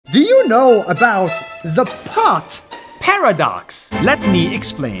Do you know about the pot Paradox. Let me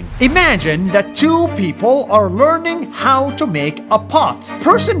explain. Imagine that two people are learning how to make a pot.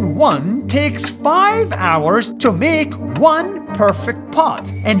 Person 1 takes 5 hours to make one perfect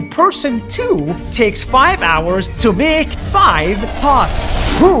pot, and person 2 takes 5 hours to make 5 pots.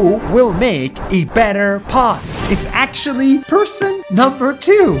 Who will make a better pot? It's actually person number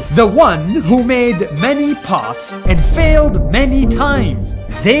 2, the one who made many pots and failed many times.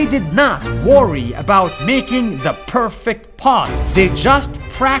 They did not worry about making the perfect pot. They just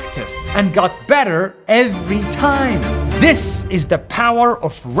practiced and got better every time. This is the power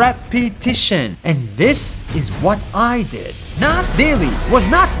of repetition, and this is what I did. Nas Daily was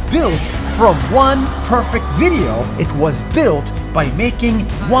not built from one perfect video. It was built by making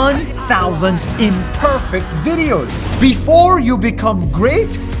 1,000 imperfect videos. Before you become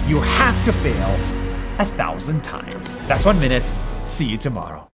great, you have to fail 1,000 times. That's 1 minute. See you tomorrow.